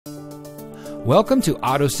Welcome to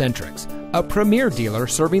AutoCentrix, a premier dealer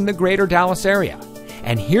serving the greater Dallas area.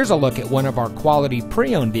 And here's a look at one of our quality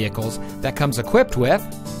pre-owned vehicles that comes equipped with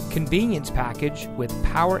convenience package with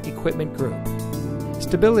power equipment group,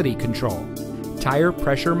 stability control, tire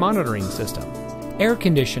pressure monitoring system, air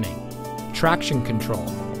conditioning, traction control,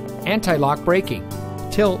 anti-lock braking,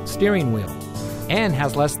 tilt steering wheel, and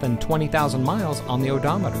has less than 20,000 miles on the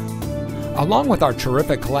odometer. Along with our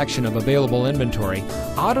terrific collection of available inventory,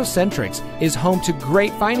 AutoCentrix is home to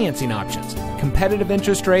great financing options, competitive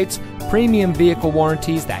interest rates, premium vehicle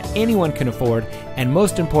warranties that anyone can afford, and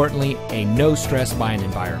most importantly, a no-stress buying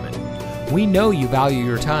environment. We know you value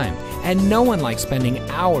your time, and no one likes spending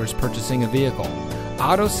hours purchasing a vehicle.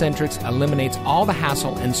 AutoCentrix eliminates all the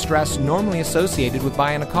hassle and stress normally associated with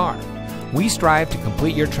buying a car. We strive to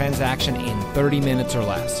complete your transaction in 30 minutes or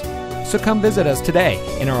less. So come visit us today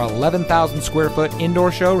in our 11,000 square foot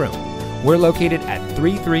indoor showroom. We're located at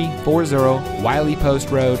 3340 Wiley Post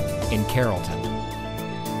Road in Carrollton.